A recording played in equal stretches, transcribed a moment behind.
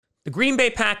The Green Bay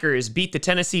Packers beat the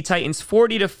Tennessee Titans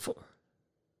 40-4.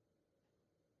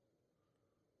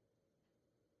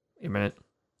 Wait a minute.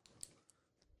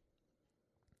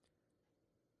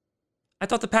 I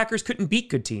thought the Packers couldn't beat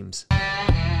good teams.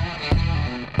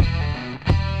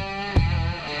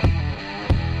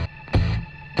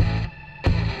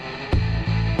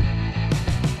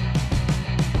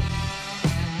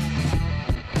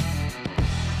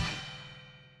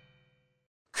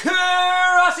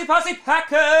 Rossi Posse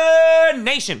Packer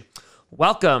Nation.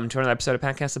 Welcome to another episode of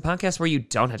Packcast, the podcast where you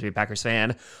don't have to be a Packers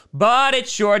fan, but it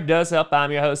sure does help.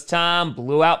 I'm your host, Tom.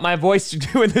 Blew out my voice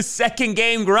doing the second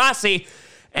game, Grossi.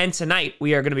 And tonight,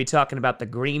 we are going to be talking about the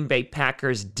Green Bay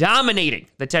Packers dominating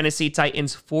the Tennessee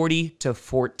Titans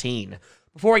 40-14.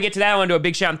 Before we get to that, I want to do a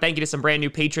big shout and thank you to some brand new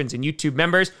patrons and YouTube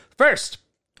members. First,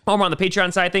 over on the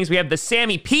Patreon side of things, we have the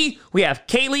Sammy P, we have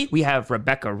Kaylee, we have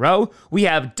Rebecca Rowe, we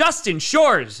have Dustin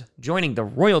Shores joining the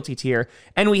royalty tier,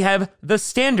 and we have the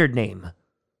standard name,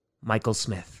 Michael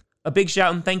Smith. A big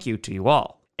shout and thank you to you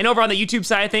all. And over on the YouTube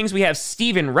side of things, we have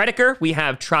Steven Rediker, we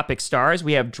have Tropic Stars,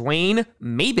 we have Dwayne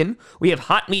Mabin, we have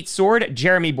Hot Meat Sword,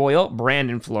 Jeremy Boyle,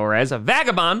 Brandon Flores,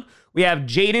 Vagabond, we have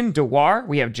Jaden Dewar,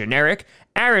 we have Generic,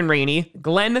 Aaron Rainey,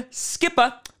 Glenn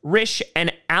Skippa, Rish,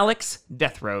 and Alex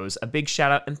Deathrose. A big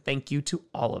shout out and thank you to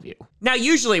all of you. Now,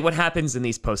 usually what happens in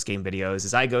these post-game videos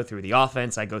is I go through the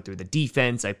offense, I go through the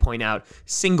defense, I point out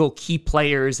single key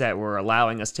players that were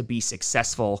allowing us to be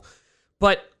successful.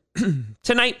 But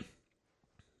tonight,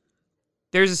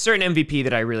 there's a certain MVP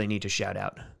that I really need to shout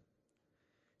out.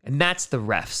 And that's the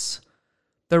refs.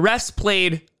 The refs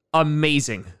played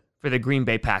amazing for the Green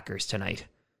Bay Packers tonight.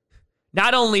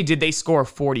 Not only did they score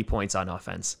 40 points on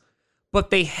offense, but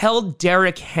they held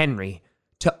Derrick Henry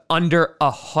to under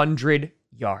 100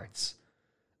 yards.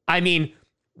 I mean,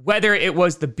 whether it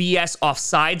was the BS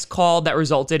offsides call that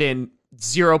resulted in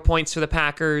 0 points for the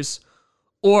Packers,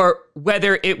 or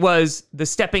whether it was the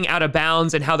stepping out of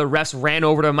bounds and how the refs ran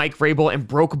over to Mike Vrabel and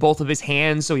broke both of his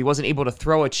hands so he wasn't able to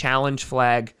throw a challenge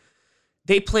flag,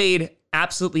 they played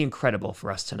absolutely incredible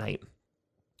for us tonight.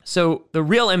 So the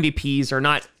real MVPs are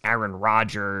not Aaron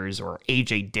Rodgers or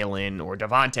A.J. Dillon or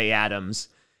Davante Adams.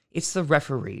 It's the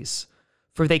referees,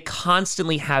 for they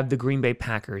constantly have the Green Bay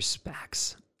Packers'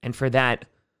 backs. And for that,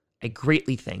 I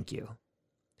greatly thank you.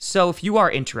 So if you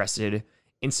are interested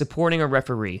in supporting a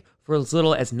referee for as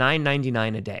little as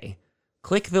 $9.99 a day,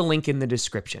 click the link in the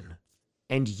description,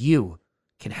 and you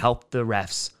can help the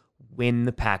refs win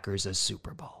the Packers a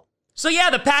Super Bowl. So yeah,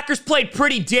 the Packers played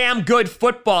pretty damn good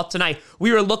football tonight.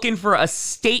 We were looking for a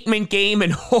statement game,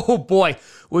 and oh boy,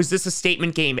 was this a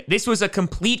statement game. This was a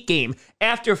complete game.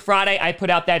 After Friday, I put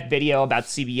out that video about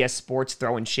CBS Sports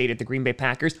throwing shade at the Green Bay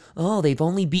Packers. Oh, they've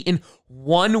only beaten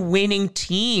one winning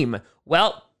team.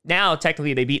 Well, now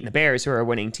technically they've beaten the Bears, who are a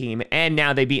winning team, and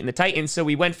now they've beaten the Titans, so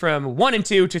we went from 1-2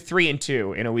 to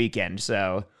 3-2 in a weekend.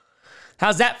 So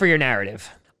how's that for your narrative?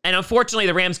 And unfortunately,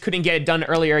 the Rams couldn't get it done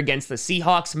earlier against the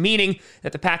Seahawks, meaning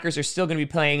that the Packers are still going to be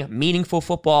playing meaningful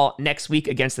football next week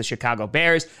against the Chicago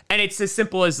Bears. And it's as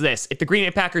simple as this. If the Green Bay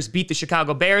Packers beat the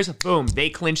Chicago Bears, boom, they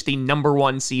clinch the number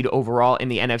 1 seed overall in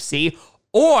the NFC.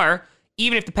 Or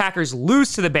even if the Packers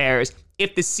lose to the Bears,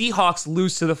 if the Seahawks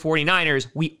lose to the 49ers,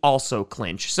 we also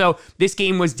clinch. So this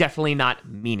game was definitely not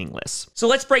meaningless. So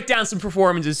let's break down some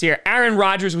performances here. Aaron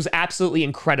Rodgers was absolutely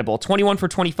incredible. 21 for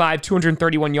 25,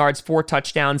 231 yards, 4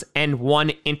 touchdowns, and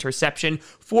 1 interception.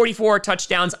 44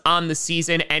 touchdowns on the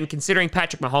season, and considering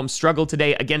Patrick Mahomes struggled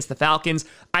today against the Falcons,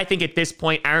 I think at this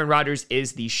point, Aaron Rodgers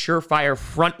is the surefire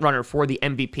front runner for the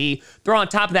MVP. Throw on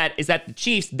top of that is that the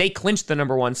Chiefs, they clinched the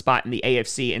number 1 spot in the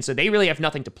AFC, and so they really have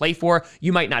nothing to play for.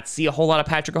 You might not see a whole lot of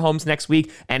Patrick Mahomes next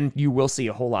week, and you will see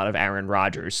a whole lot of Aaron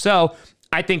Rodgers. So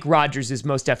I think Rodgers is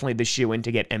most definitely the shoe-in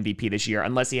to get MVP this year,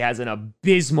 unless he has an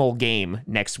abysmal game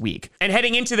next week. And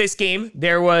heading into this game,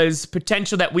 there was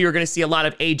potential that we were going to see a lot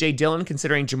of A.J. Dillon,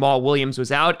 considering Jamal Williams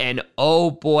was out, and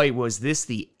oh boy, was this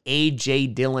the A.J.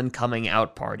 Dillon coming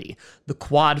out party. The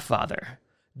quad father,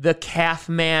 the calf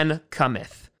man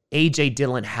cometh. A.J.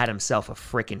 Dillon had himself a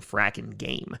frackin'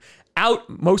 game. Out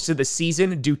most of the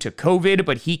season due to COVID,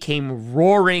 but he came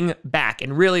roaring back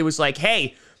and really was like,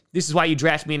 hey, this is why you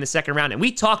drafted me in the second round. And we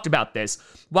talked about this.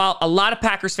 While a lot of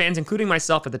Packers fans, including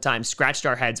myself at the time, scratched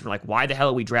our heads and were like, why the hell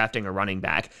are we drafting a running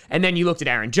back? And then you looked at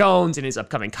Aaron Jones and his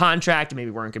upcoming contract, and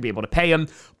maybe we weren't going to be able to pay him.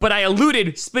 But I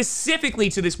alluded specifically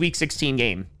to this Week 16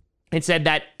 game and said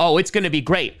that, oh, it's going to be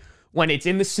great when it's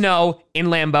in the snow in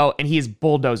Lambeau and he is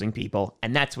bulldozing people.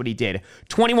 And that's what he did.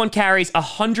 21 carries,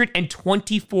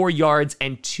 124 yards,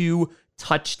 and 2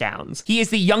 touchdowns. He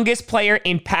is the youngest player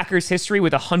in Packers history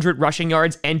with 100 rushing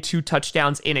yards and 2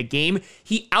 touchdowns in a game.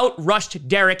 He outrushed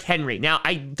Derrick Henry. Now,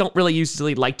 I don't really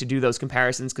usually like to do those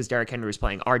comparisons because Derrick Henry was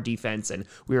playing our defense and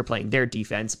we were playing their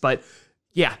defense, but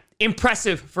yeah,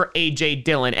 impressive for A.J.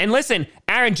 Dillon. And listen,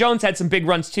 Aaron Jones had some big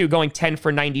runs too, going 10 for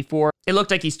 94. It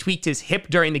looked like he's tweaked his hip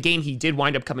during the game. He did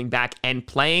wind up coming back and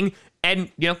playing,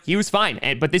 and, he was fine.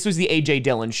 But this was the A.J.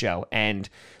 Dillon show, and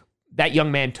that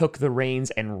young man took the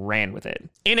reins and ran with it.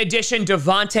 In addition,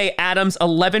 Davante Adams,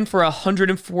 11 for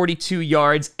 142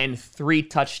 yards and 3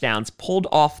 touchdowns, pulled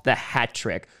off the hat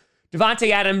trick.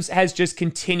 Davante Adams has just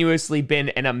continuously been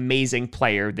an amazing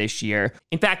player this year.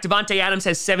 In fact, Davante Adams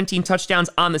has 17 touchdowns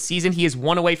on the season. He is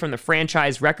 1 away from the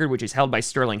franchise record, which is held by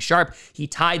Sterling Sharp. He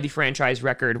tied the franchise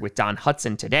record with Don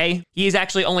Hutson today. He is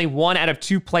actually only 1 out of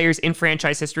 2 players in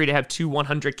franchise history to have 2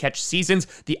 100-catch seasons,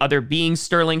 the other being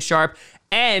Sterling Sharp.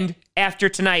 And after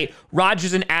tonight,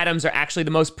 Rodgers and Adams are actually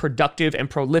the most productive and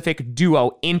prolific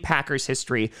duo in Packers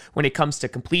history when it comes to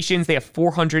completions. They have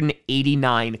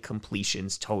 489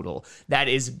 completions total. That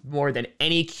is more than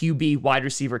any QB wide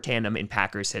receiver tandem in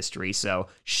Packers history. So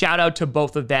shout out to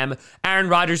both of them. Aaron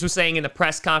Rodgers was saying in the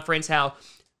press conference how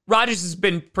Rodgers has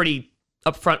been pretty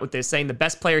upfront with this, saying the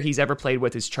best player he's ever played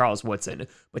with is Charles Woodson.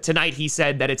 But tonight he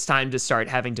said that it's time to start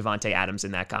having Davante Adams in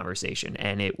that conversation,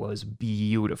 and it was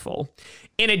beautiful.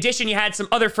 In addition, you had some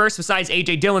other firsts besides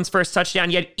A.J. Dillon's first touchdown.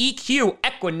 You had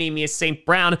Equanimeous St.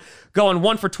 Brown going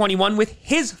 1 for 21 with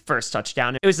his first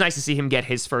touchdown. It was nice to see him get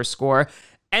his first score.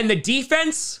 And the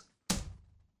defense,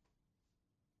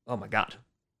 oh my God.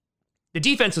 The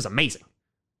defense was amazing.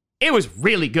 It was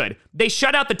really good. They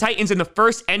shut out the Titans in the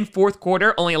first and fourth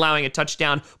quarter, only allowing a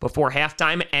touchdown before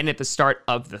halftime and at the start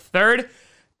of the third.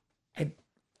 And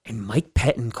Mike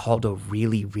Pettin called a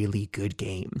really, really good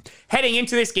game. Heading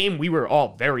into this game, we were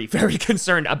all very, very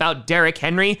concerned about Derrick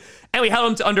Henry, and we held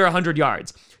him to under 100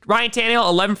 yards. Ryan Tannehill,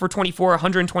 11 for 24,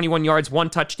 121 yards, 1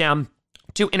 touchdown,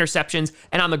 2 interceptions,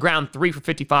 and on the ground, 3 for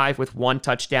 55 with 1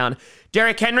 touchdown.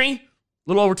 Derrick Henry, a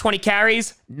little over 20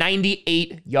 carries,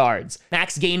 98 yards.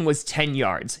 Max gain was 10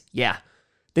 yards. Yeah.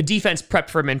 The defense prepped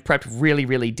for him and prepped really,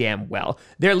 really damn well.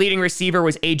 Their leading receiver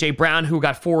was A.J. Brown, who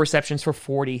got 4 receptions for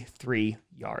 43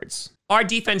 yards. Our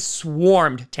defense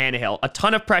swarmed Tannehill. A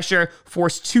ton of pressure,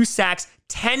 forced 2 sacks,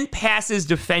 10 passes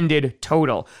defended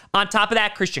total. On top of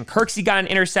that, Christian Kirksey got an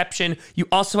interception. You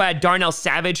also had Darnell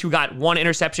Savage, who got 1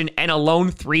 interception and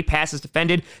alone 3 passes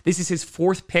defended. This is his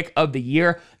 4th pick of the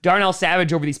year. Darnell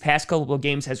Savage over these past couple of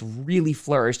games has really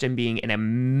flourished in being an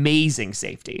amazing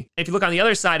safety. If you look on the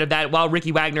other side of that, while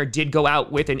Ricky Wagner did go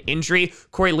out with an injury,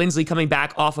 Corey Linsley coming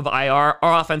back off of IR,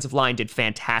 our offensive line did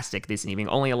fantastic this evening,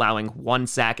 only allowing 1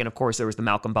 sack. And of course, there was the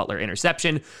Malcolm Butler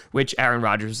interception, which Aaron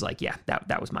Rodgers was like, yeah,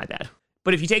 that was my bad.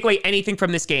 But if you take away anything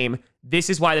from this game, this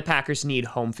is why the Packers need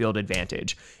home field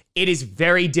advantage. It is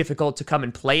very difficult to come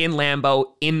and play in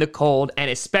Lambeau in the cold, and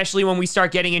especially when we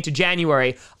start getting into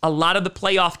January, a lot of the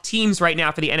playoff teams right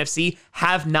now for the NFC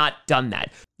have not done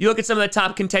that. You look at some of the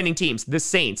top contending teams, the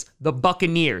Saints, the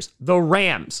Buccaneers, the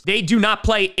Rams. They do not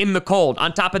play in the cold.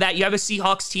 On top of that, you have a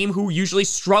Seahawks team who usually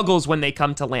struggles when they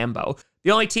come to Lambeau. The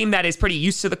only team that is pretty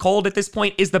used to the cold at this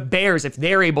point is the Bears if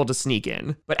they're able to sneak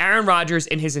in. But Aaron Rodgers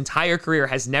in his entire career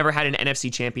has never had an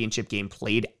NFC Championship game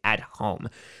played at home.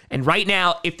 And right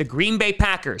now, if the Green Bay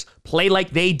Packers play like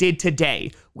they did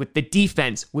today, with the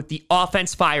defense, with the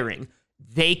offense firing,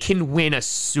 they can win a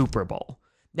Super Bowl.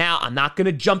 Now, I'm not going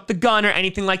to jump the gun or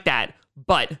anything like that,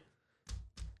 but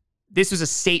this was a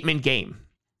statement game.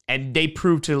 And they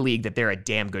proved to the league that they're a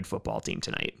damn good football team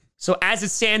tonight. So as it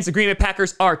stands, the Green Bay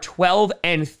Packers are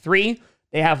 12-3.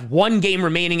 They have 1 game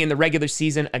remaining in the regular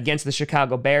season against the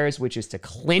Chicago Bears, which is to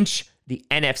clinch the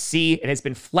NFC. It has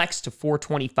been flexed to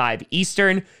 4:25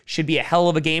 Eastern. Should be a hell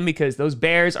of a game because those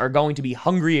Bears are going to be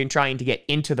hungry and trying to get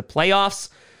into the playoffs.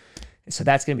 And so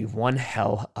that's going to be one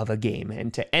hell of a game.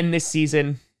 And to end this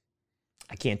season,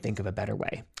 I can't think of a better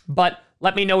way. But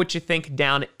let me know what you think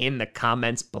down in the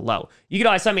comments below. You can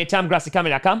always find me at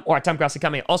TomGrassiComedy.com or at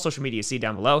TomGrassiComedy on all social media. See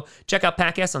down below. Check out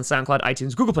podcasts on SoundCloud,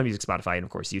 iTunes, Google Play Music, Spotify, and of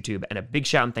course YouTube. And a big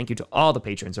shout and thank you to all the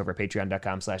patrons over at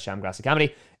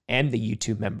patreon.com/TomGrassiComedy and the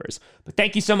YouTube members. But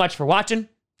thank you so much for watching.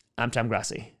 I'm Tom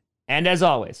Grassi. And as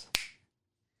always,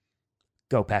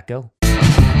 go Pack Go.